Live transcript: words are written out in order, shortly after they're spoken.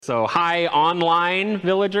So hi, online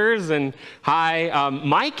villagers, and hi,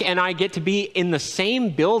 Mike and I get to be in the same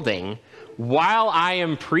building while I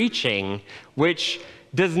am preaching, which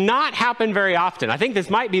does not happen very often. I think this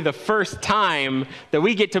might be the first time that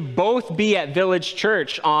we get to both be at Village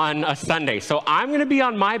Church on a Sunday. So I'm going to be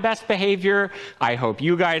on my best behavior. I hope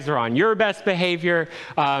you guys are on your best behavior,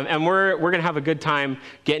 and we're going to have a good time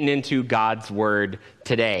getting into God's Word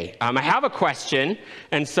today. I have a question,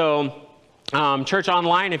 and so Church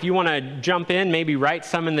Online, if you want to jump in, maybe write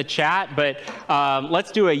some in the chat, but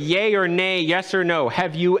let's do a yay or nay, yes or no.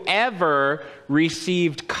 Have you ever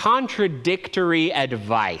received contradictory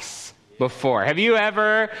advice before? Have you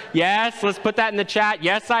ever? Yes, let's put that in the chat.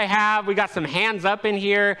 Yes, I have. We got some hands up in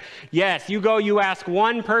here. Yes, you ask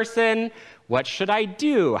one person, what should I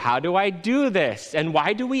do? How do I do this? And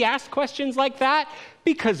why do we ask questions like that?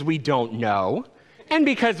 Because we don't know. And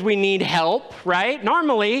because we need help, right?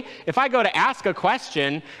 Normally, if I go to ask a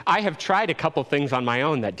question, I have tried a couple things on my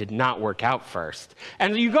own that did not work out first.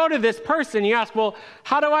 And you go to this person, you ask, well,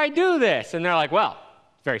 how do I do this? And they're like, well,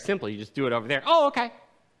 it's very simple. You just do it over there. Oh, okay.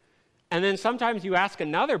 And then sometimes you ask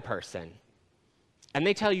another person, and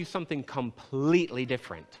they tell you something completely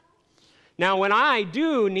different. Now, when I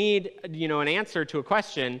do need, an answer to a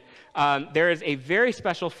question, there is a very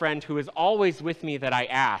special friend who is always with me that I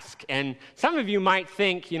ask. And some of you might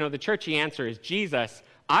think, the churchy answer is Jesus.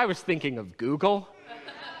 I was thinking of Google.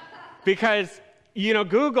 Because,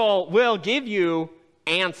 Google will give you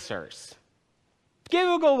answers.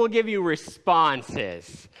 Google will give you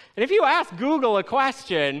responses. And if you ask Google a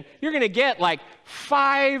question, you're going to get like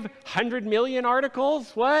 500 million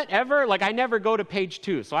articles, whatever. Like I never go to page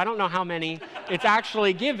 2, so I don't know how many it's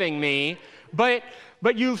actually giving me. But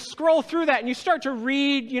you scroll through that and you start to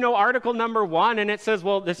read, article number 1, and it says,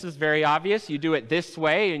 well, this is very obvious. You do it this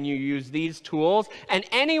way and you use these tools. And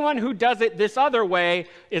anyone who does it this other way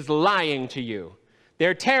is lying to you.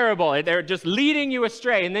 They're terrible. They're just leading you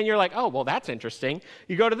astray. And then you're like, oh, well, that's interesting.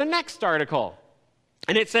 You go to the next article,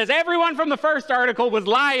 and it says everyone from the first article was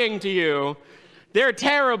lying to you. They're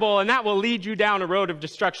terrible, and that will lead you down a road of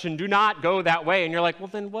destruction. Do not go that way. And you're like, well,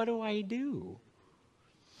 then what do I do?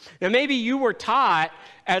 Now, maybe you were taught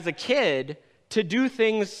as a kid to do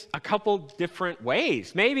things a couple different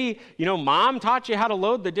ways. Maybe, mom taught you how to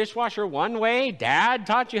load the dishwasher one way. Dad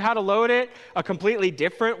taught you how to load it a completely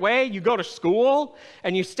different way. You go to school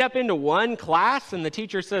and you step into one class and the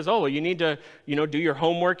teacher says, oh, well, you need to, do your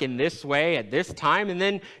homework in this way at this time. And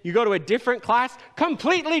then you go to a different class,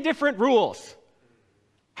 completely different rules.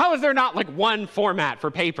 How is there not like one format for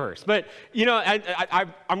papers? But,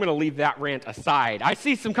 I'm going to leave that rant aside. I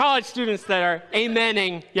see some college students that are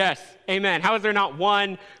amening. Yes, amen. How is there not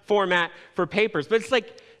one format for papers? But it's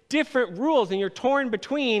like different rules, and you're torn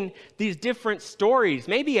between these different stories.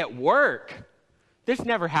 Maybe at work. This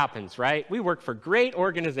never happens, right? We work for great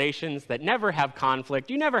organizations that never have conflict.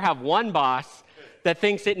 You never have one boss that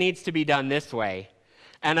thinks it needs to be done this way,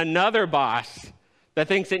 and another boss that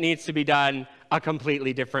thinks it needs to be done a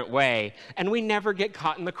completely different way. And we never get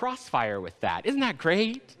caught in the crossfire with that. Isn't that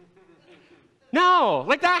great? No,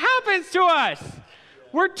 like that happens to us.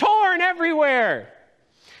 We're torn everywhere.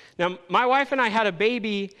 Now, my wife and I had a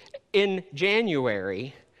baby in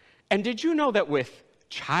January. And did you know that with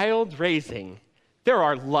child raising, there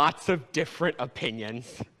are lots of different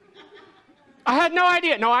opinions? I had no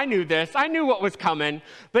idea. No, I knew this. I knew what was coming.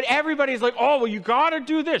 But everybody's like, oh, well, you got to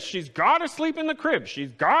do this. She's got to sleep in the crib.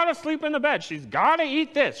 She's got to sleep in the bed. She's got to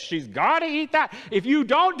eat this. She's got to eat that. If you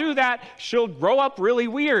don't do that, she'll grow up really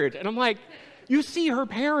weird. And I'm like, you see her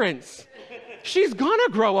parents. She's going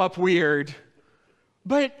to grow up weird.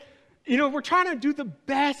 But, we're trying to do the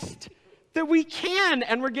best that we can.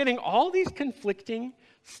 And we're getting all these conflicting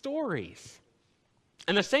stories.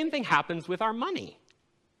 And the same thing happens with our money.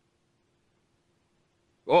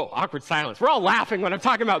 Oh, awkward silence. We're all laughing when I'm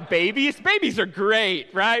talking about babies. Babies are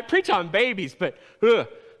great, right? Preach on babies, but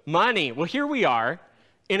money. Well, here we are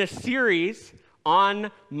in a series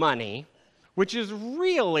on money, which is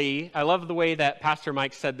really, I love the way that Pastor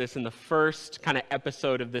Mike said this in the first kind of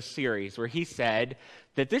episode of this series, where he said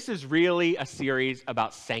that this is really a series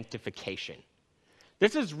about sanctification.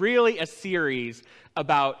 This is really a series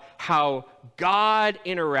about how God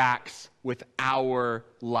interacts with our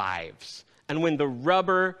lives. And when the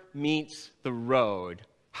rubber meets the road,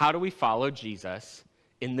 how do we follow Jesus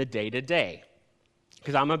in the day-to-day?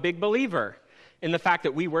 Because I'm a big believer in the fact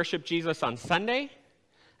that we worship Jesus on Sunday,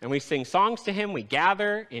 and we sing songs to him, we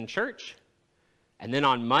gather in church, and then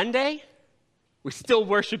on Monday, we still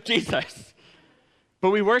worship Jesus. But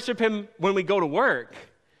we worship him when we go to work,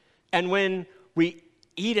 and when we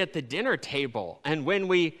eat at the dinner table, and when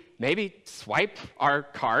we maybe swipe our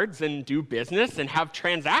cards and do business and have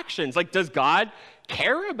transactions. Like, does God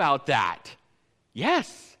care about that?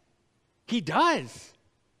 Yes, he does.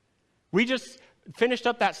 We just finished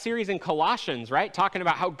up that series in Colossians, right? Talking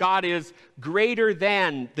about how God is greater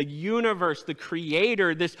than the universe, the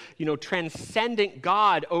creator, this, transcendent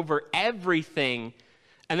God over everything.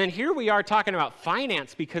 And then here we are talking about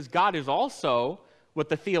finance because God is also what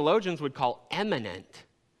the theologians would call eminent.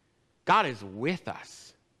 God is with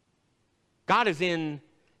us. God is in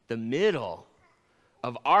the middle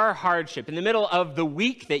of our hardship, in the middle of the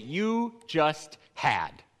week that you just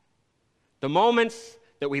had. The moments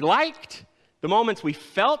that we liked, the moments we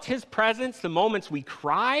felt his presence, the moments we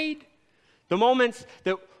cried, the moments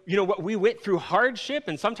that, we went through hardship,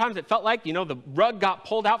 and sometimes it felt like, the rug got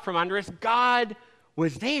pulled out from under us. God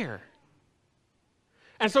was there.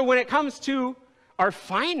 And so when it comes to our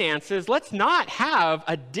finances, let's not have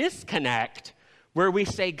a disconnect where we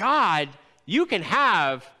say, God, you can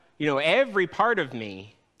have, every part of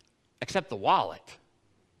me except the wallet.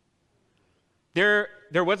 There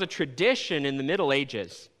was a tradition in the Middle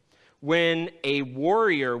Ages when a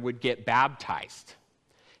warrior would get baptized.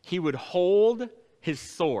 He would hold his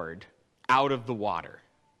sword out of the water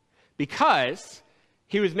because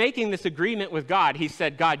he was making this agreement with God. He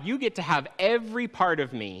said, God, you get to have every part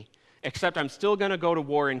of me except I'm still going to go to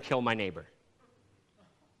war and kill my neighbor.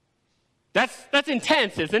 That's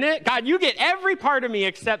intense, isn't it? God, you get every part of me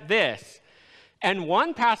except this. And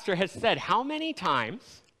one pastor has said, how many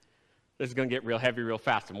times, this is going to get real heavy real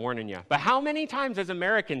fast, I'm warning you, but how many times as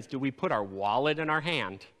Americans do we put our wallet in our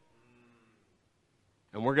hand?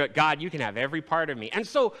 And we're going, God, you can have every part of me. And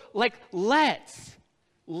so, let's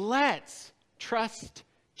trust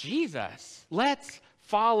Jesus. Let's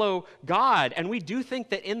follow God. And we do think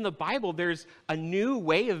that in the Bible, there's a new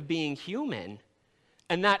way of being human,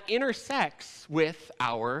 and that intersects with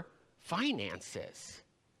our finances.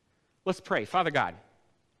 Let's pray. Father God,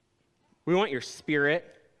 we want your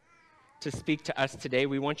Spirit to speak to us today.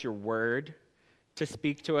 We want your word to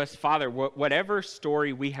speak to us. Father, whatever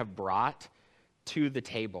story we have brought to the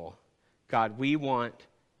table, God, we want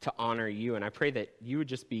to honor you. And I pray that you would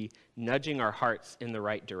just be nudging our hearts in the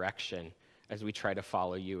right direction as we try to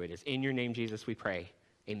follow you. It is in your name, Jesus, we pray.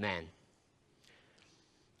 Amen.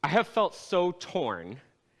 I have felt so torn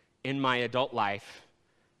in my adult life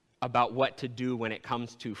about what to do when it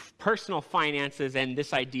comes to personal finances and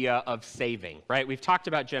this idea of saving, right? We've talked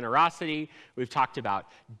about generosity, we've talked about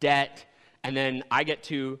debt, and then I get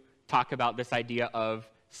to talk about this idea of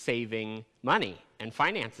saving money and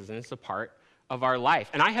finances, and it's a part of our life.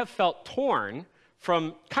 And I have felt torn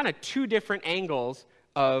from kind of two different angles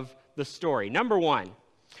of the story. Number one,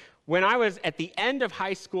 when I was at the end of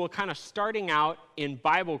high school, kind of starting out in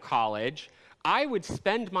Bible college, I would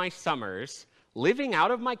spend my summers living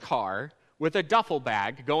out of my car with a duffel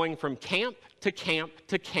bag going from camp to camp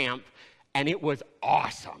to camp, and it was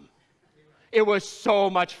awesome. It was so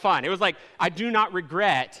much fun. It was like, I do not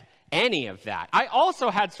regret any of that. I also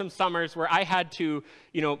had some summers where I had to,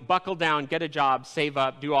 buckle down, get a job, save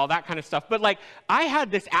up, do all that kind of stuff. But I had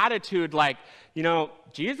this attitude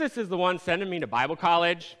Jesus is the one sending me to Bible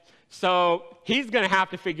college, so he's going to have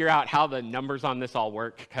to figure out how the numbers on this all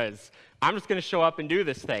work, because I'm just going to show up and do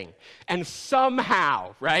this thing. And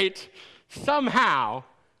somehow, I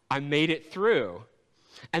made it through.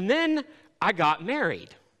 And then I got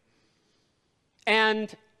married.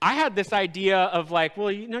 And I had this idea of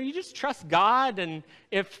you just trust God. And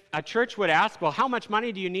if a church would ask, well, how much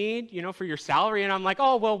money do you need, for your salary? And I'm like,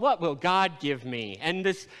 oh, well, what will God give me? And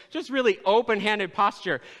this just really open-handed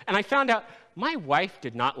posture. And I found out my wife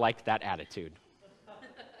did not like that attitude.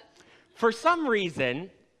 For some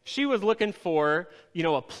reason, she was looking for,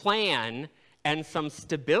 a plan and some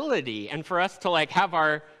stability, and for us to have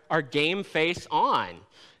our game face on.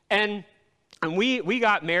 And we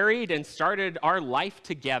got married and started our life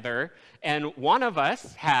together, and one of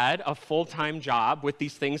us had a full-time job with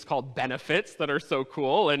these things called benefits that are so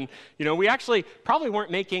cool. And, we actually probably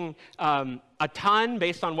weren't making a ton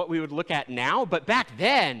based on what we would look at now, but back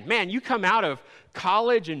then, man, you come out of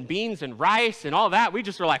college and beans and rice and all that, we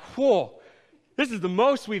just were like, whoa, this is the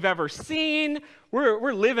most we've ever seen.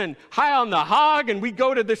 We're living high on the hog, and we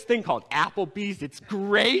go to this thing called Applebee's. It's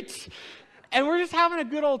great. And we're just having a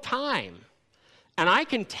good old time. And I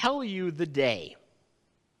can tell you the day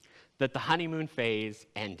that the honeymoon phase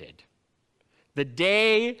ended. The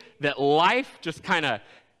day that life just kind of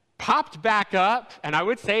popped back up, and I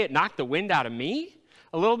would say it knocked the wind out of me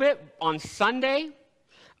a little bit. On Sunday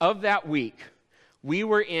of that week, we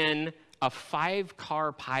were in a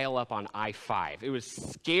 5-car pileup on I-5. It was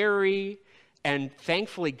scary And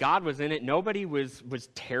thankfully, God was in it. Nobody was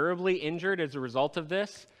terribly injured as a result of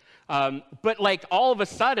this. But like all of a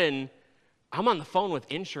sudden, I'm on the phone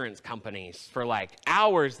with insurance companies for like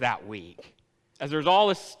hours that week as there's all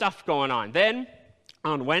this stuff going on. Then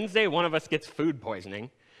on Wednesday, one of us gets food poisoning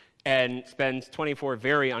and spends 24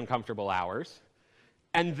 very uncomfortable hours.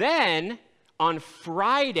 And then on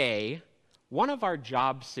Friday, one of our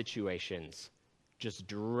job situations just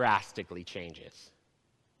drastically changes.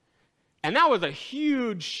 And that was a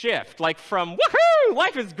huge shift, like from, woohoo,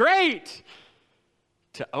 life is great,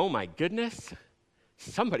 to, oh my goodness,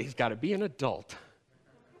 somebody's got to be an adult.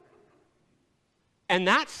 And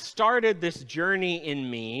that started this journey in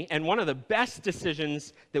me, and one of the best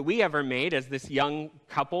decisions that we ever made as this young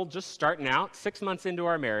couple, just starting out, 6 months into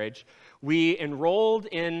our marriage, we enrolled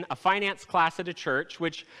in a finance class at a church,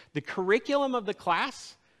 which the curriculum of the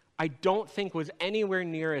class I don't think was anywhere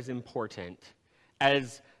near as important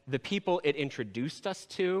as the people it introduced us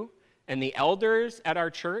to and the elders at our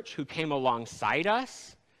church who came alongside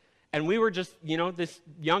us. And we were just, this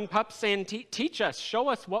young pup saying, teach us, show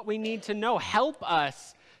us what we need to know, help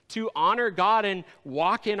us to honor God and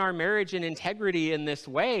walk in our marriage in integrity in this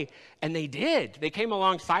way. And they did. They came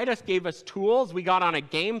alongside us, gave us tools. We got on a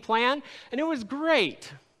game plan, and it was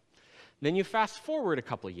great. Then you fast forward a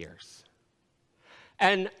couple years.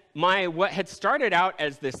 And what had started out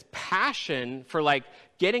as this passion for like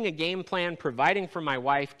getting a game plan, providing for my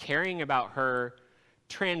wife, caring about her,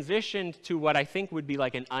 transitioned to what I think would be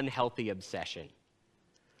like an unhealthy obsession.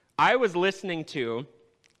 I was listening to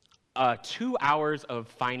 2 hours of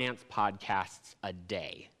finance podcasts a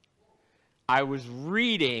day. I was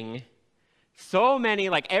reading so many,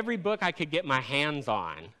 like every book I could get my hands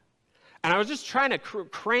on. And I was just trying to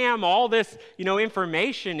cram all this,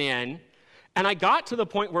 information in. And I got to the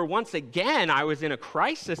point where once again, I was in a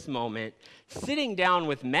crisis moment, sitting down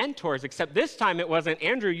with mentors, except this time it wasn't,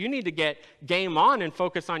 Andrew, you need to get game on and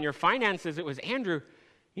focus on your finances. It was, Andrew,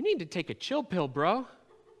 you need to take a chill pill, bro.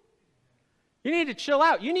 You need to chill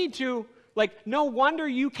out. You need to, no wonder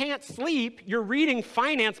you can't sleep. You're reading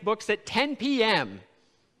finance books at 10 p.m.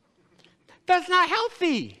 That's not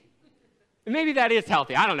healthy. Maybe that is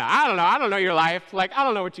healthy. I don't know. I don't know your life. I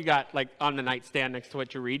don't know what you got, on the nightstand next to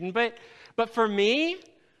what you're reading. But for me,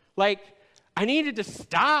 I needed to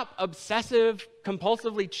stop obsessive,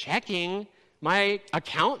 compulsively checking my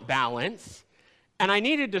account balance, and I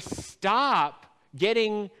needed to stop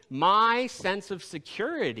getting my sense of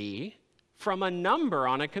security from a number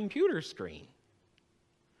on a computer screen.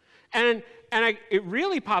 And it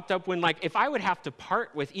really popped up when, if I would have to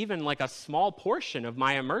part with even, a small portion of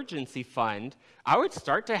my emergency fund, I would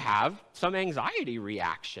start to have some anxiety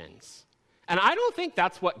reactions. And I don't think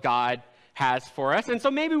that's what God has for us. And so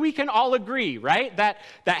maybe we can all agree, right? That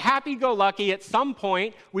happy-go-lucky, at some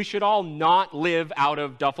point, we should all not live out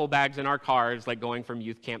of duffel bags in our cars, going from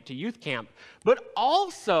youth camp to youth camp. But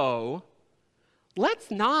also, let's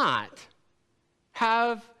not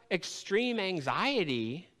have extreme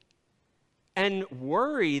anxiety and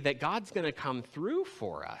worry that God's going to come through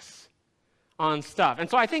for us on stuff. And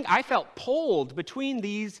so I think I felt pulled between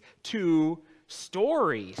these two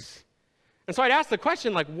stories. And so I'd ask the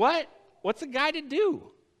question, what's a guy to do?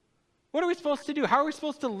 What are we supposed to do? How are we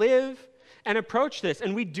supposed to live and approach this?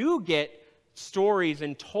 And we do get stories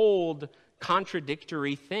and told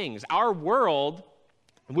contradictory things. Our world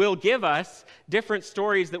will give us different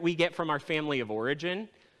stories that we get from our family of origin,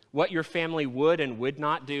 what your family would and would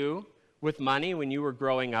not do with money when you were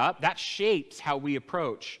growing up. That shapes how we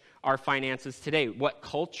approach our finances today, what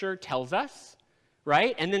culture tells us,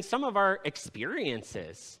 right? And then some of our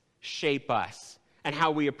experiences shape us and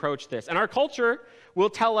how we approach this. And our culture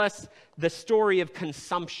will tell us the story of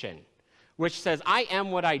consumption, which says, I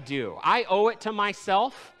am what I do. I owe it to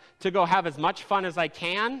myself to go have as much fun as I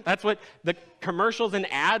can. That's what the commercials and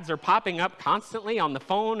ads are popping up constantly on the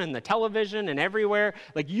phone and the television and everywhere.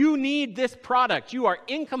 You need this product. You are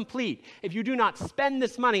incomplete if you do not spend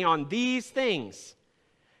this money on these things.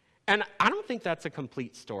 And I don't think that's a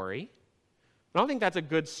complete story. I don't think that's a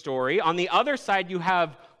good story. On the other side, you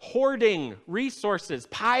have hoarding resources,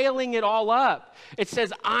 piling it all up. It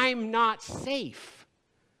says, I'm not safe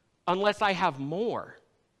unless I have more.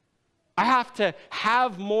 I have to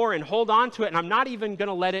have more and hold on to it, and I'm not even going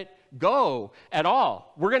to let it go at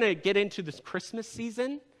all. We're going to get into this Christmas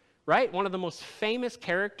season, right? One of the most famous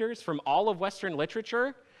characters from all of Western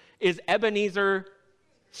literature is Ebenezer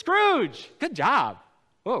Scrooge. Good job.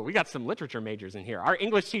 Whoa, we got some literature majors in here. Our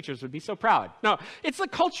English teachers would be so proud. No, it's a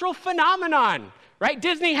cultural phenomenon, right?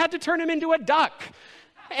 Disney had to turn him into a duck.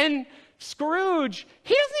 And Scrooge,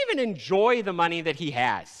 he doesn't even enjoy the money that he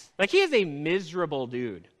has. He is a miserable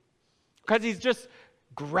dude. because he's just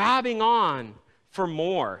grabbing on for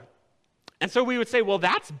more. And so we would say, well,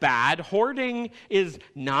 that's bad. Hoarding is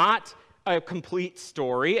not a complete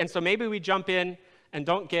story. And so maybe we jump in and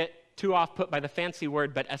don't get too off put by the fancy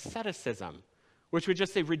word, but asceticism, which would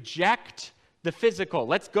just say reject the physical.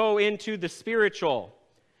 Let's go into the spiritual.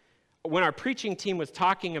 When our preaching team was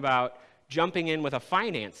talking about jumping in with a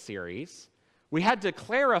finance series, we had to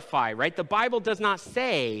clarify, right? The Bible does not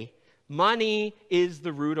say money is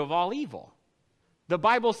the root of all evil. The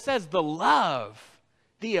Bible says the love,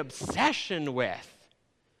 the obsession with,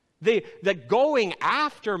 the going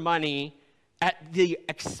after money at the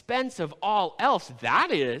expense of all else,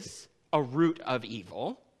 that is a root of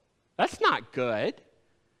evil. That's not good.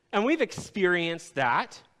 And we've experienced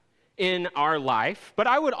that in our life. But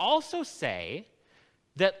I would also say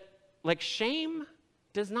that, like, shame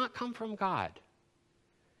does not come from God.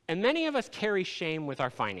 And many of us carry shame with our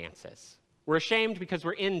finances. We're ashamed because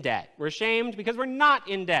we're in debt. We're ashamed because we're not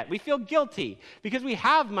in debt. We feel guilty because we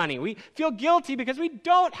have money. We feel guilty because we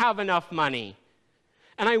don't have enough money.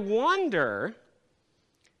 And I wonder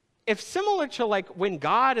if, similar to like when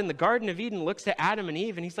God in the Garden of Eden looks at Adam and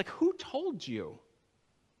Eve and he's like, who told you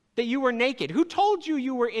that you were naked? Who told you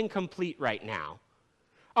you were incomplete right now?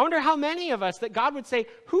 I wonder how many of us that God would say,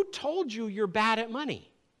 who told you you're bad at money?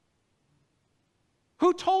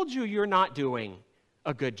 Who told you you're not doing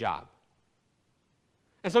a good job?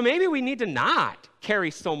 And so maybe we need to not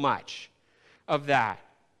carry so much of that.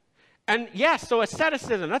 And yes, so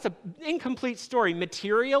asceticism, that's an incomplete story.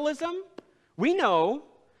 Materialism, we know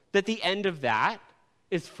that the end of that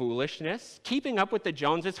is foolishness. Keeping up with the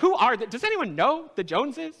Joneses. Who are the, does anyone know the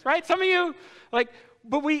Joneses, right? Some of you, like,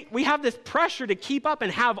 but we have this pressure to keep up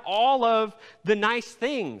and have all of the nice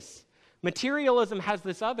things. Materialism has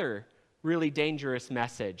this other really dangerous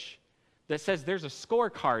message that says there's a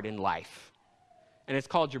scorecard in life. And it's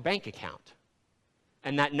called your bank account.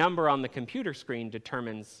 And that number on the computer screen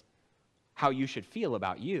determines how you should feel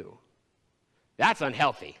about you. That's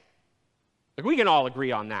unhealthy. Like, we can all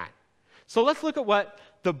agree on that. So let's look at what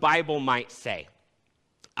the Bible might say.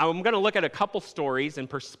 I'm going to look at a couple stories and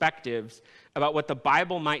perspectives about what the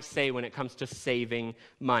Bible might say when it comes to saving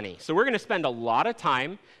money. So we're going to spend a lot of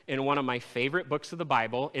time in one of my favorite books of the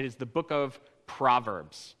Bible. It is the book of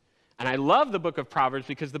Proverbs. And I love the book of Proverbs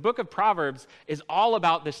because the book of Proverbs is all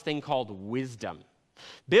about this thing called wisdom.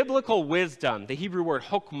 Biblical wisdom, the Hebrew word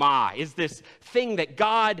chokmah, is this thing that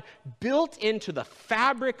God built into the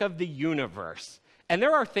fabric of the universe. And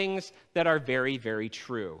there are things that are very, very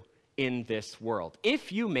true in this world.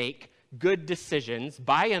 If you make good decisions,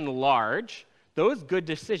 by and large, those good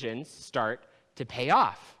decisions start to pay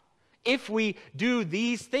off. If we do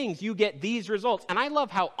these things, you get these results. And I love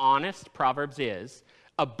how honest Proverbs is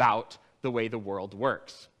about the way the world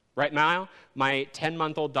works. Right now, my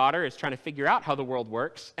 10-month-old daughter is trying to figure out how the world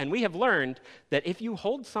works, and we have learned that if you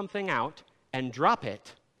hold something out and drop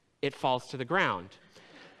it, it falls to the ground.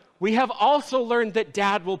 We have also learned that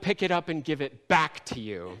Dad will pick it up and give it back to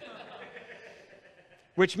you,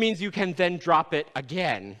 which means you can then drop it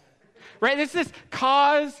again. Right? It's this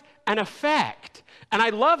cause and effect. And I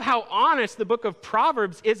love how honest the book of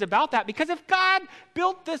Proverbs is about that, because if God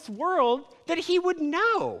built this world, then he would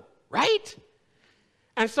know, right?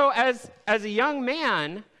 And so as a young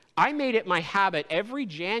man, I made it my habit every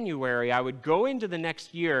January, I would go into the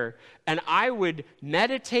next year and I would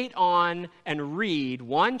meditate on and read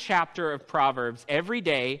one chapter of Proverbs every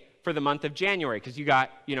day for the month of January, because you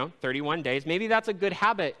got, 31 days. Maybe that's a good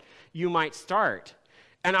habit you might start.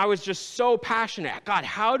 And I was just so passionate. God,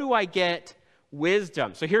 how do I get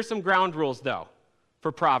wisdom? So here's some ground rules, though,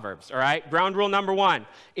 for Proverbs, all right? Ground rule number 1,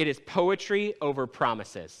 it is poetry over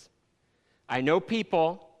promises. I know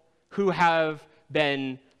people who have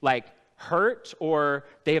been, hurt, or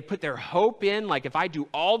they have put their hope in, if I do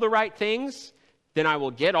all the right things, then I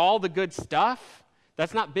will get all the good stuff.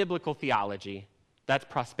 That's not biblical theology. That's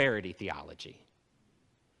prosperity theology.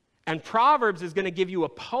 And Proverbs is going to give you a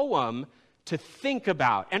poem to think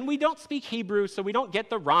about. And we don't speak Hebrew, so we don't get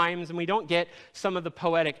the rhymes and we don't get some of the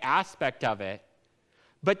poetic aspect of it.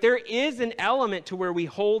 But there is an element to where we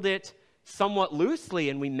hold it somewhat loosely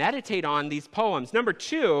and we meditate on these poems. Number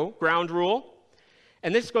 2, ground rule,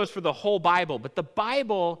 and this goes for the whole Bible, but the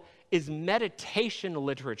Bible is meditation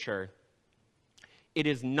literature. It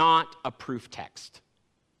is not a proof text.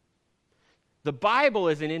 The Bible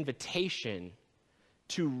is an invitation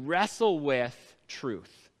to wrestle with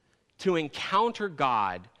truth, to encounter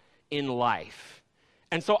God in life.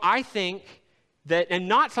 And so I think that, and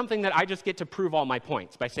not something that I just get to prove all my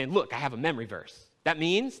points by saying, look, I have a memory verse. That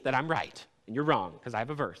means that I'm right and you're wrong because I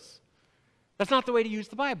have a verse. That's not the way to use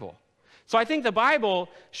the Bible. So I think the Bible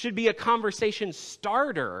should be a conversation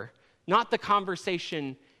starter, not the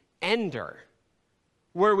conversation ender,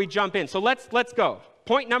 where we jump in. So let's go.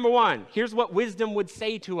 Point number 1, here's what wisdom would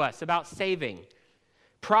say to us about saving.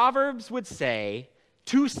 Proverbs would say,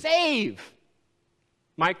 to save.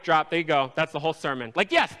 Mic drop, there you go. That's the whole sermon.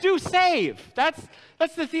 Like, yes, do save. That's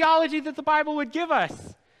the theology that the Bible would give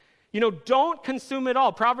us. Don't consume it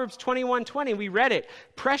all. Proverbs 21:20, we read it.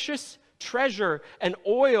 Precious treasure and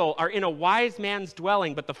oil are in a wise man's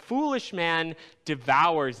dwelling, but the foolish man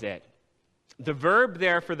devours it. The verb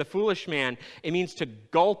there for the foolish man, it means to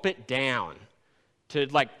gulp it down, to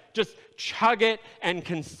just chug it and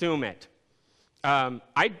consume it.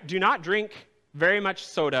 I do not drink very much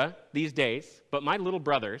soda these days, but my little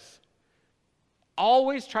brothers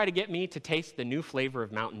always try to get me to taste the new flavor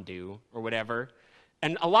of Mountain Dew or whatever.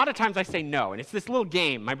 And a lot of times I say no, and it's this little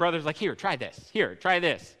game. My brother's like, here, try this. Here, try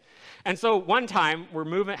this. And so one time,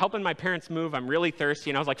 we're helping my parents move. I'm really thirsty,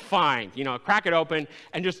 and I was like, fine, crack it open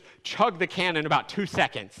and just chug the can in about 2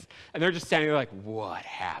 seconds. And they're just standing there like, what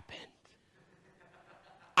happened?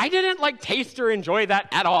 I didn't taste or enjoy that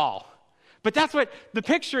at all. But that's what the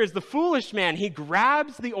picture is. The foolish man, he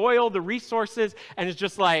grabs the oil, the resources, and is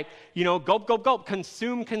just like, gulp, gulp, gulp,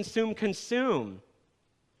 consume, consume, consume.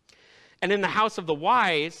 And in the house of the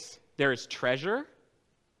wise, there is treasure,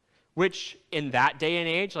 which in that day and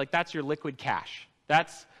age, that's your liquid cash.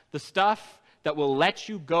 That's the stuff that will let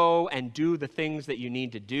you go and do the things that you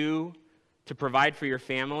need to do to provide for your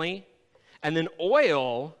family. And then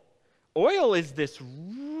oil is this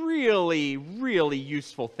really, really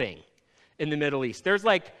useful thing in the Middle East. There's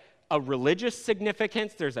a religious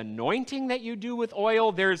significance. There's anointing that you do with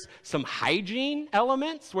oil. There's some hygiene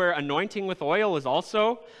elements where anointing with oil is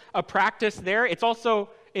also a practice there. It's also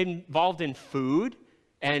involved in food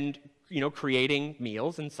and, creating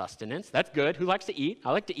meals and sustenance. That's good. Who likes to eat?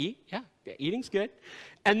 I like to eat. Yeah, eating's good.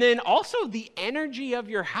 And then also the energy of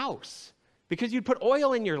your house, because you'd put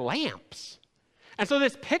oil in your lamps. And so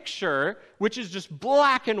this picture, which is just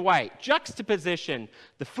black and white, juxtaposition,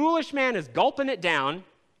 the foolish man is gulping it down,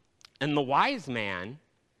 and the wise man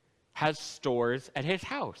has stores at his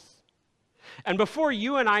house. And before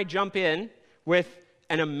you and I jump in with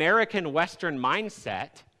an American Western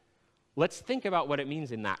mindset, let's think about what it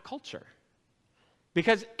means in that culture.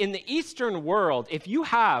 Because in the Eastern world, if you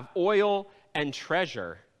have oil and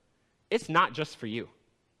treasure, it's not just for you.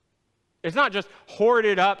 It's not just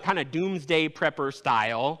hoarded up, kind of doomsday prepper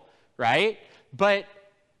style, right? But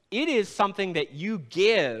it is something that you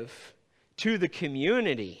give to the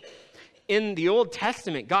community. In the Old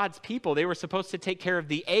Testament, God's people, they were supposed to take care of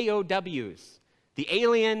the AOWs, the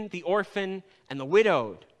alien, the orphan, and the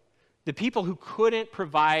widowed, the people who couldn't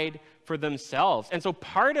provide for themselves. And so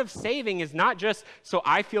part of saving is not just so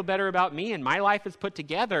I feel better about me and my life is put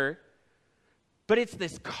together, but it's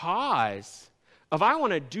this cause of I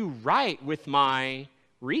want to do right with my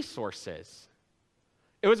resources.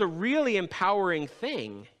 It was a really empowering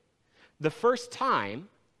thing the first time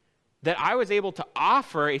that I was able to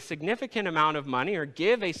offer a significant amount of money or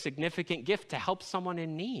give a significant gift to help someone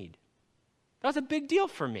in need. That was a big deal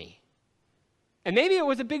for me. And maybe it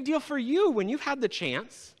was a big deal for you when you've had the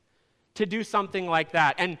chance to do something like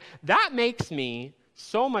that. And that makes me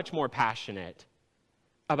so much more passionate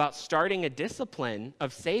about starting a discipline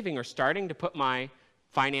of saving or starting to put my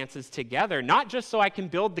finances together, not just so I can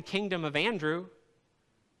build the kingdom of Andrew,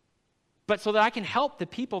 but so that I can help the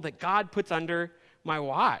people that God puts under my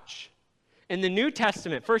watch. In the New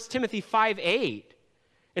Testament, 1 Timothy 5:8,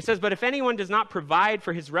 it says, but if anyone does not provide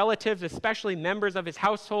for his relatives, especially members of his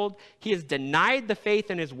household, he has denied the faith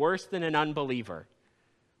and is worse than an unbeliever.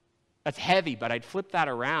 That's heavy, but I'd flip that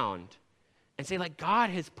around and say,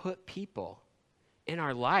 God has put people in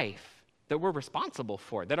our life that we're responsible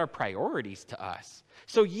for, that are priorities to us.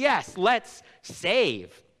 So yes, let's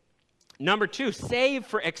save. Number 2, save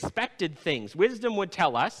for expected things. Wisdom would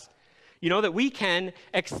tell us, that we can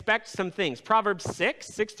expect some things. Proverbs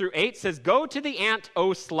 6:6-8 says, go to the ant,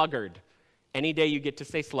 O sluggard. Any day you get to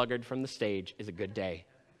say sluggard from the stage is a good day.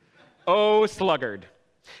 O sluggard.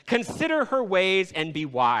 Consider her ways and be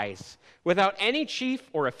wise. Without any chief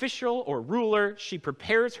or official or ruler, she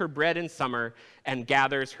prepares her bread in summer and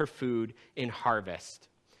gathers her food in harvest.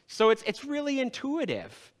 So it's really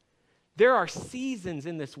intuitive. There are seasons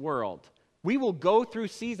in this world. We will go through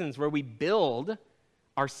seasons where we build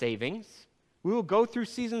our savings. We will go through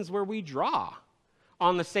seasons where we draw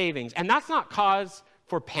on the savings. And that's not cause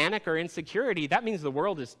for panic or insecurity. That means the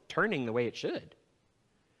world is turning the way it should.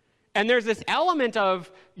 And there's this element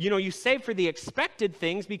of, you save for the expected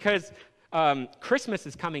things because Christmas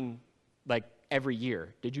is coming every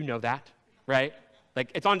year. Did you know that? Right?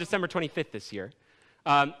 like it's on December 25th this year,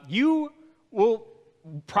 you will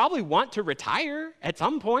probably want to retire at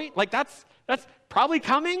some point. Like that's probably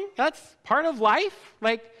coming. That's part of life.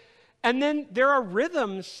 Like, and then there are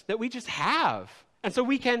rhythms that we just have. And so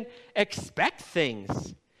we can expect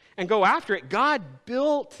things and go after it. God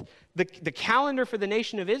built the calendar for the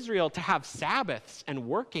nation of Israel to have Sabbaths and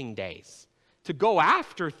working days, to go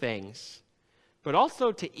after things, but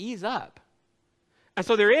also to ease up. And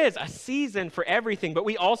so there is a season for everything, but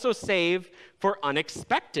we also save for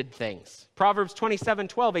unexpected things. Proverbs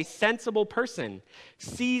 27:12, a sensible person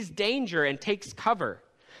sees danger and takes cover.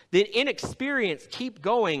 The inexperienced keep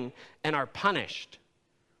going and are punished.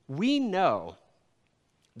 We know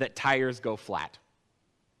that tires go flat.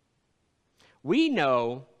 We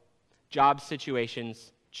know job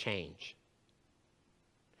situations change.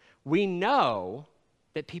 We know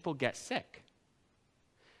that people get sick.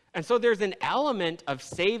 And so there's an element of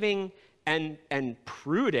saving and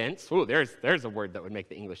prudence. Oh, there's a word that would make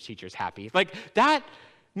the English teachers happy. Like that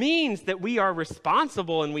means that we are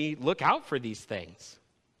responsible and we look out for these things.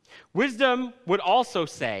 Wisdom would also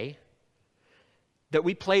say that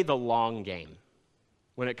we play the long game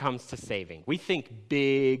when it comes to saving. We think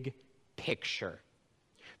big picture.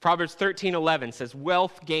 Proverbs 13:11 says,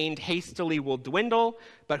 wealth gained hastily will dwindle,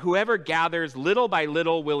 but whoever gathers little by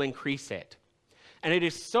little will increase it. And it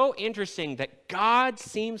is so interesting that God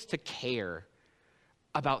seems to care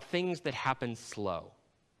about things that happen slow.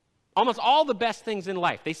 Almost all the best things in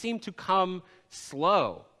life, they seem to come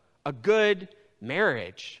slow. A good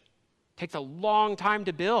marriage takes a long time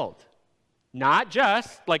to build. Not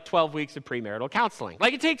just like 12 weeks of premarital counseling.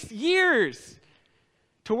 Like it takes years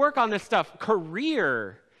to work on this stuff.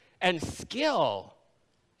 Career and skill.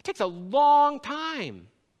 It takes a long time.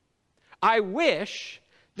 I wish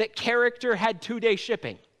that Character had 2-day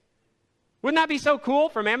shipping. Wouldn't that be so cool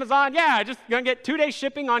from Amazon? Yeah, just gonna get 2-day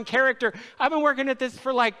shipping on Character. I've been working at this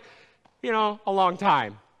for a long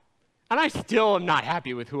time. And I still am not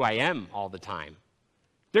happy with who I am all the time.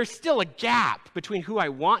 There's still a gap between who I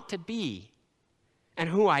want to be and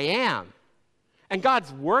who I am. And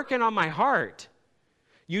God's working on my heart.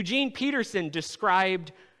 Eugene Peterson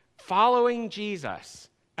described following Jesus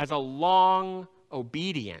as a long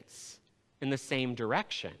obedience in the same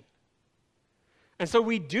direction. And so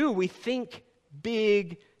we think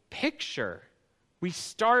big picture. We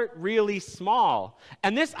start really small.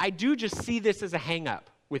 And I do just see this as a hang up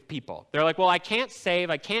with people. They're like, well, I can't save,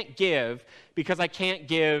 I can't give because I can't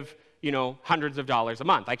give, hundreds of dollars a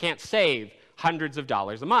month. I can't save hundreds of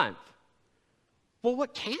dollars a month. Well,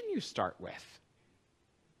 what can you start with?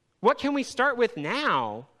 What can we start with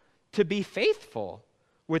now to be faithful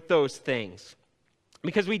with those things?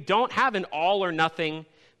 Because we don't have an all or nothing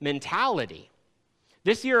mentality.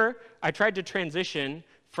 This year, I tried to transition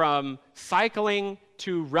from cycling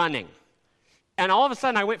to running. And all of a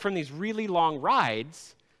sudden, I went from these really long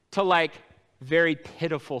rides to very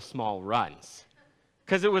pitiful small runs.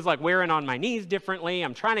 Because it was wearing on my knees differently.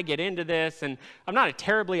 I'm trying to get into this. And I'm not a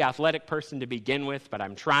terribly athletic person to begin with, but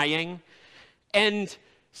I'm trying. And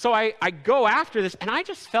so I go after this, and I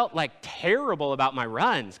just felt terrible about my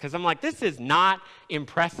runs because I'm this is not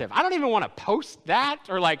impressive. I don't even want to post that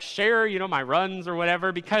or share, my runs or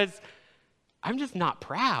whatever because I'm just not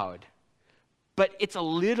proud. But it's a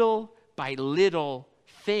little by little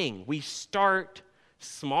thing. We start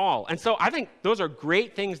small. And so I think those are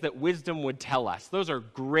great things that wisdom would tell us. Those are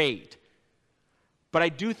great. But I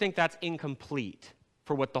do think that's incomplete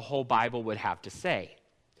for what the whole Bible would have to say.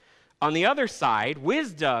 On the other side,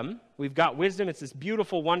 wisdom, we've got wisdom. It's this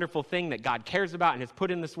beautiful, wonderful thing that God cares about and has put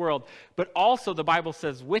in this world. But also the Bible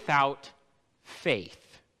says without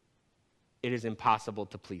faith, it is impossible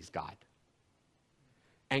to please God.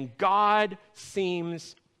 And God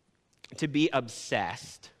seems to be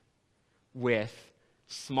obsessed with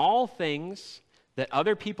small things that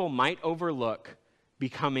other people might overlook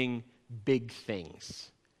becoming big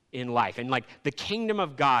things in life. And the kingdom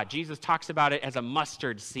of God, Jesus talks about it as a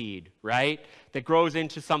mustard seed, right? That grows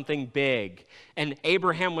into something big. And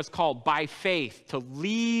Abraham was called by faith to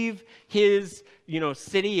leave his,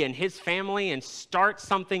 city and his family and start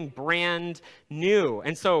something brand new.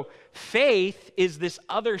 And so faith is this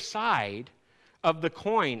other side of the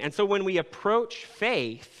coin. And so when we approach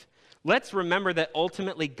faith, let's remember that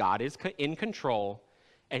ultimately God is in control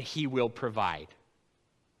and he will provide.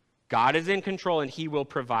 God is in control and he will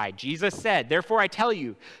provide. Jesus said, therefore I tell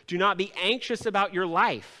you, do not be anxious about your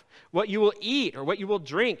life, what you will eat or what you will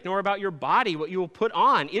drink, nor about your body, what you will put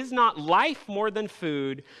on. Is not life more than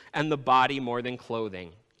food and the body more than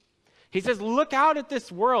clothing? He says, look out at this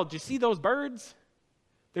world. Do you see those birds?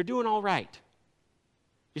 They're doing all right.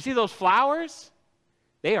 You see those flowers?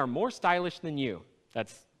 They are more stylish than you.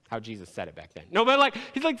 That's how Jesus said it back then. No, but like,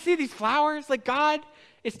 he's like, see these flowers? Like, God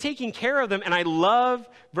is taking care of them. And I love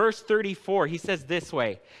verse 34. He says this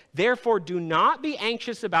way, therefore do not be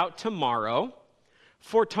anxious about tomorrow,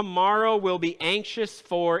 for tomorrow will be anxious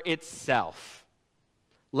for itself.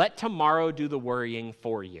 Let tomorrow do the worrying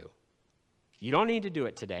for you. You don't need to do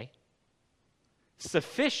it today.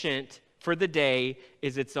 Sufficient for the day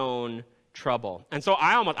is its own trouble. And so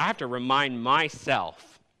I have to remind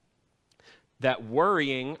myself that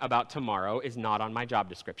worrying about tomorrow is not on my job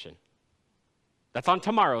description. That's on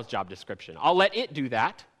tomorrow's job description. I'll let it do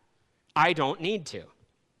that. I don't need to.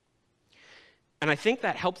 And I think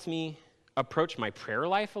that helps me approach my prayer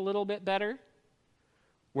life a little bit better,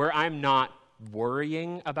 where I'm not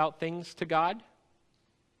worrying about things to God.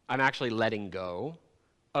 I'm actually letting go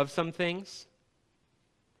of some things.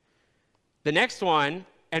 The next one,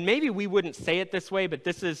 and maybe we wouldn't say it this way, but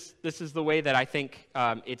this is the way that I think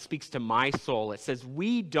it speaks to my soul. It says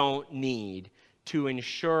we don't need to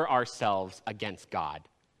insure ourselves against God.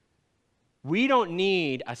 We don't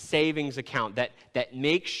need a savings account that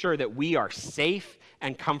makes sure that we are safe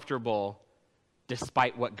and comfortable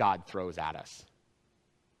despite what God throws at us.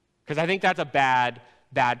 Because I think that's a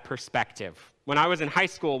bad perspective. When I was in high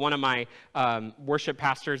school, one of my worship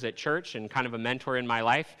pastors at church and kind of a mentor in my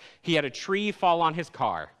life, he had a tree fall on his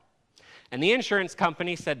car. And the insurance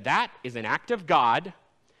company said, that is an act of God,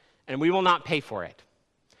 and we will not pay for it.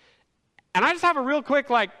 And I just have a real quick,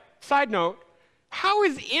 side note. How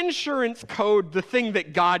is insurance code the thing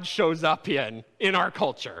that God shows up in our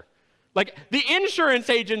culture? Like, the insurance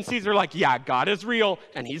agencies are like, yeah, God is real,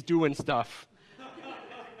 and he's doing stuff.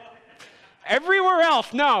 Everywhere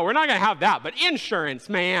else, no, we're not going to have that. But insurance,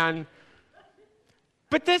 man.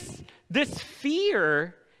 But this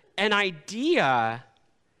fear and idea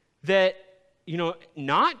that,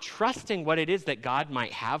 not trusting what it is that God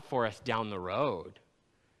might have for us down the road,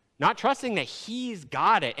 not trusting that he's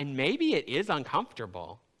got it, and maybe it is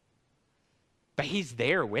uncomfortable, but he's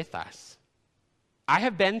there with us. I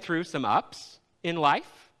have been through some ups in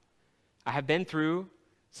life. I have been through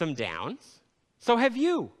some downs. So have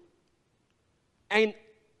you. And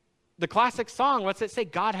the classic song, what's it say?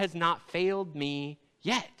 God has not failed me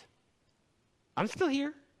yet. I'm still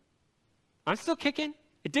here. I'm still kicking.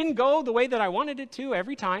 It didn't go the way that I wanted it to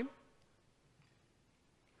every time.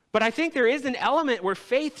 But I think there is an element where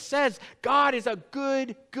faith says God is a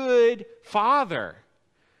good, good father.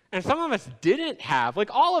 And some of us didn't have,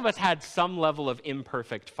 all of us had some level of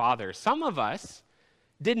imperfect father. Some of us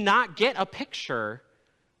did not get a picture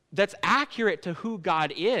that's accurate to who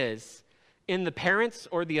God is in the parents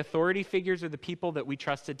or the authority figures or the people that we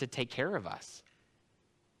trusted to take care of us.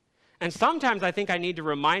 And sometimes I think I need to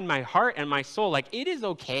remind my heart and my soul, it is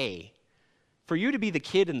okay for you to be the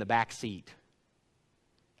kid in the back seat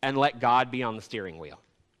and let God be on the steering wheel.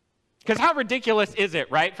 Because how ridiculous is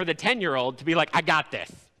it, right, for the 10-year-old to be like, I got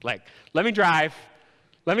this. Let me drive.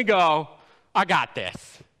 Let me go. I got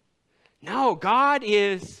this. No, God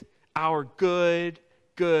is our good,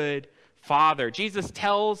 good Father. Jesus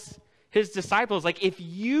tells his disciples, if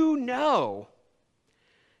you know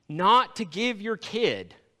not to give your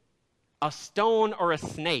kid a stone or a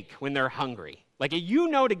snake when they're hungry, you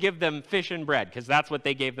know to give them fish and bread, because that's what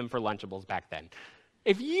they gave them for Lunchables back then.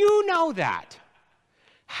 If you know that,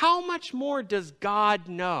 how much more does God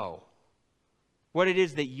know what it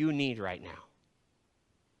is that you need right now?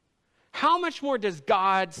 How much more does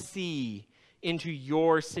God see into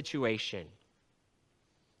your situation?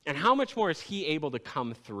 And how much more is he able to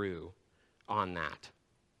come through on that?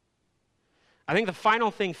 I think the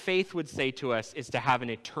final thing faith would say to us is to have an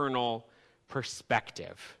eternal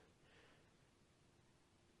perspective.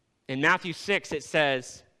 In Matthew 6, it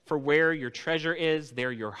says, for where your treasure is,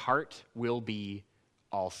 there your heart will be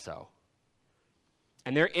also.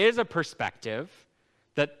 And there is a perspective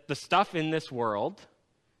that the stuff in this world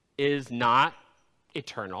is not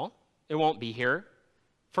eternal. It won't be here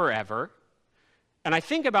forever. And I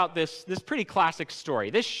think about this pretty classic story.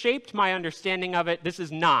 This shaped my understanding of it. This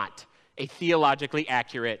is not a theologically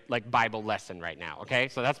accurate Bible lesson right now, okay?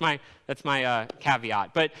 So that's my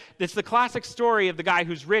caveat. But it's the classic story of the guy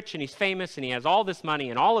who's rich and he's famous and he has all this money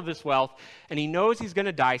and all of this wealth and he knows he's going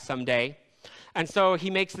to die someday. And so he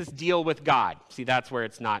makes this deal with God. See, that's where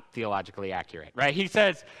it's not theologically accurate, right? He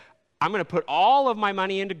says, I'm going to put all of my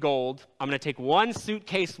money into gold. I'm going to take one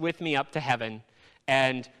suitcase with me up to heaven,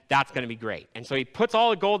 and that's going to be great. And so he puts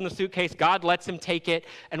all the gold in the suitcase. God lets him take it.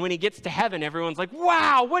 And when he gets to heaven, everyone's like,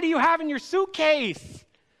 wow, what do you have in your suitcase?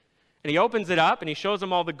 And he opens it up, and he shows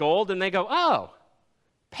them all the gold, and they go, oh,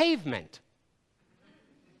 pavement.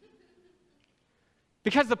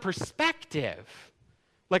 Because the perspective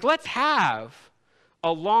Like, let's have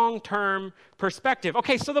a long-term perspective.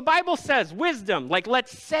 Okay, so the Bible says wisdom, like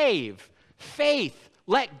let's save. Faith,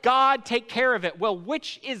 let God take care of it. Well,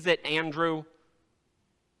 which is it, Andrew?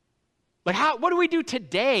 Like, what do we do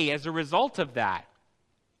today as a result of that?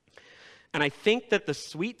 And I think that the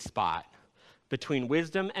sweet spot between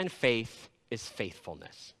wisdom and faith is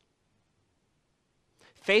faithfulness.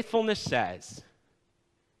 Faithfulness says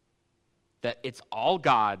that it's all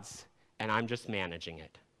God's and I'm just managing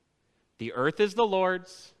it. The earth is the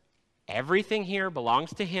Lord's. Everything here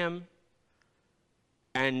belongs to him.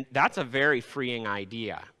 And that's a very freeing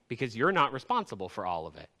idea because you're not responsible for all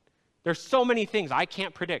of it. There's so many things I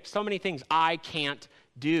can't predict, so many things I can't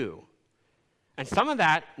do. And some of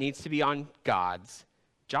that needs to be on God's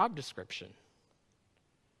job description.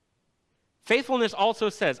 Faithfulness also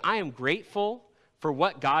says, I am grateful for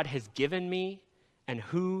what God has given me and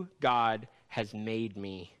who God has made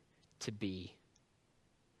me to be.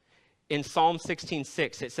 In Psalm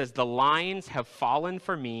 16:6, it says, the lines have fallen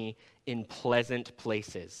for me in pleasant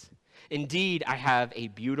places. Indeed, I have a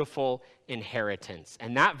beautiful inheritance.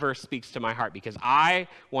 And that verse speaks to my heart because I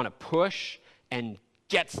want to push and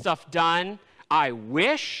get stuff done. I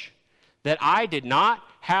wish that I did not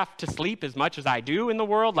have to sleep as much as I do in the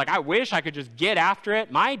world. Like, I wish I could just get after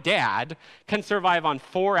it. My dad can survive on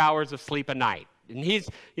 4 hours of sleep a night. And he's,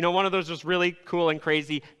 one of those just really cool and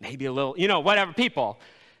crazy, maybe a little, whatever people.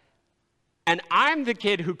 And I'm the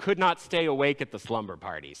kid who could not stay awake at the slumber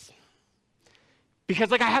parties.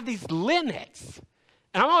 Because, I have these limits.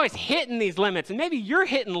 And I'm always hitting these limits. And maybe you're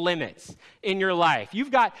hitting limits in your life.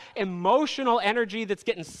 You've got emotional energy that's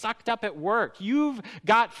getting sucked up at work. You've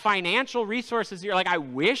got financial resources. You're like, I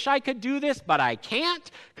wish I could do this, but I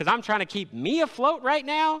can't because I'm trying to keep me afloat right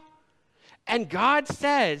now. And God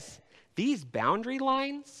says, these boundary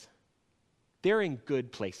lines, they're in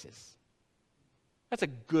good places. That's a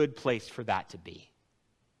good place for that to be.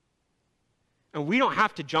 And we don't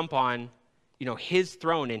have to jump on, his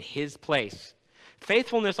throne in his place.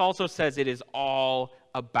 Faithfulness also says it is all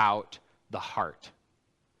about the heart.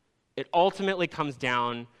 It ultimately comes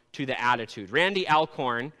down to the attitude. Randy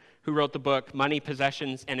Alcorn, who wrote the book Money,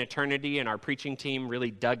 Possessions, and Eternity, and our preaching team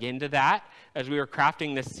really dug into that as we were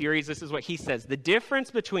crafting this series. This is what he says. The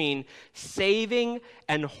difference between saving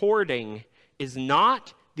and hoarding is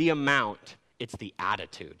not the amount, it's the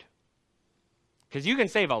attitude. Because you can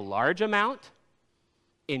save a large amount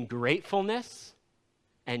in gratefulness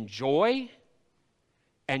and joy,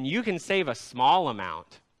 and you can save a small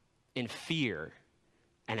amount in fear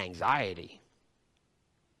and anxiety.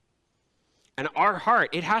 And our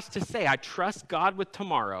heart, it has to say, I trust God with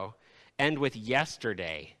tomorrow and with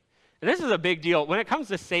yesterday. And this is a big deal. When it comes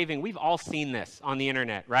to saving, we've all seen this on the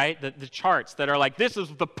internet, right? The charts that are like, this is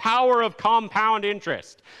the power of compound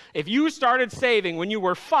interest. If you started saving when you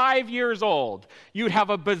were 5 years old, you'd have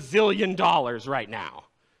 $1 bazillion right now.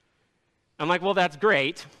 I'm like, well, that's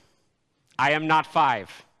great. I am not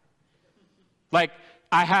 5. I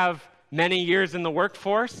have many years in the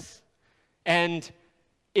workforce, and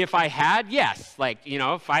if I had, yes,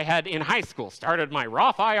 if I had in high school started my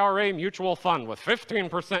Roth IRA mutual fund with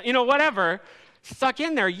 15%, whatever, stuck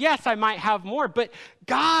in there, yes, I might have more. But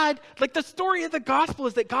God, the story of the gospel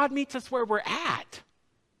is that God meets us where we're at.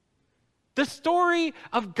 The story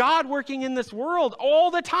of God working in this world all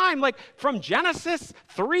the time, from Genesis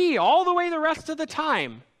 3 all the way the rest of the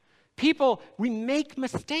time. People, we make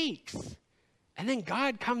mistakes, and then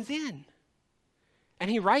God comes in, and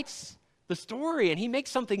he writes the story, and he makes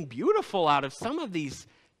something beautiful out of some of these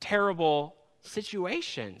terrible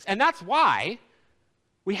situations. And that's why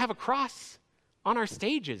we have a cross on our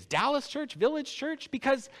stages, Dallas Church, Village Church,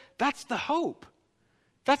 because that's the hope.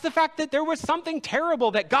 That's the fact that there was something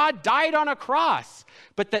terrible, that God died on a cross,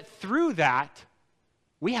 but that through that,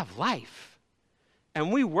 we have life.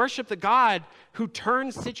 And we worship the God who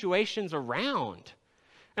turns situations around.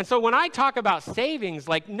 And so when I talk about savings,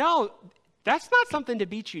 no, that's not something to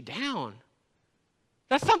beat you down.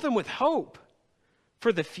 That's something with hope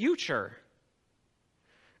for the future.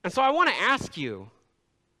 And so I want to ask you,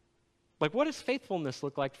 what does faithfulness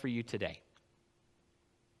look like for you today?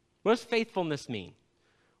 What does faithfulness mean?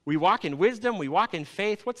 We walk in wisdom, we walk in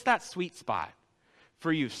faith. What's that sweet spot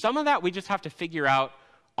for you? Some of that we just have to figure out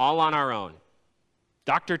all on our own.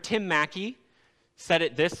 Dr. Tim Mackey said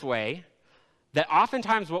it this way, that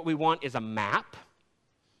oftentimes what we want is a map.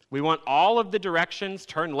 We want all of the directions,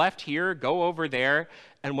 turn left here, go over there,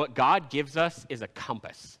 and what God gives us is a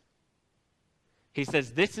compass. He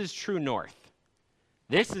says, this is true north.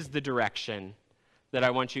 This is the direction that I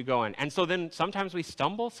want you going. And so then sometimes we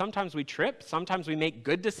stumble, sometimes we trip, sometimes we make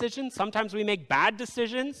good decisions, sometimes we make bad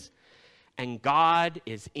decisions. and God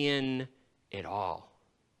is in it all.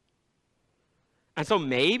 And so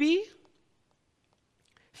maybe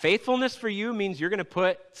faithfulness for you means you're going to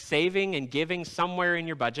put saving and giving somewhere in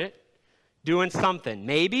your budget, doing something.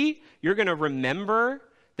 Maybe you're going to remember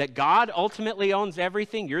that God ultimately owns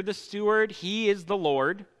everything. You're the steward. He is the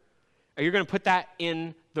Lord. Or you're going to put that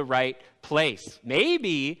in the right place.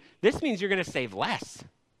 Maybe this means you're going to save less.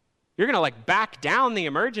 You're going to back down the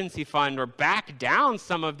emergency fund or back down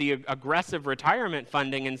some of the aggressive retirement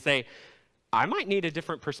funding and say, I might need a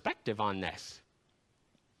different perspective on this.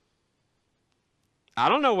 I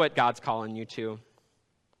don't know what God's calling you to,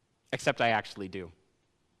 except I actually do.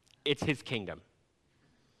 It's his kingdom.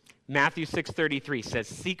 Matthew 6:33 says,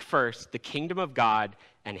 seek first the kingdom of God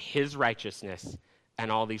and his righteousness, and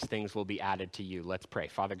all these things will be added to you. Let's pray.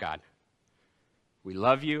 Father God, we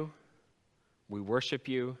love you. We worship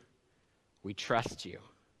you. We trust you.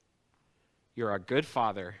 You're a good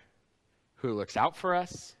Father who looks out for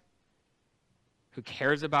us, who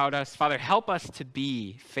cares about us. Father, help us to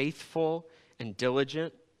be faithful and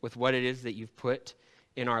diligent with what it is that you've put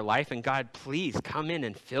in our life. And God, please come in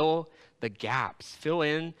and fill the gaps. Fill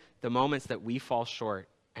in the moments that we fall short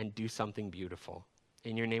and do something beautiful.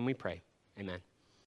 In your name we pray. Amen.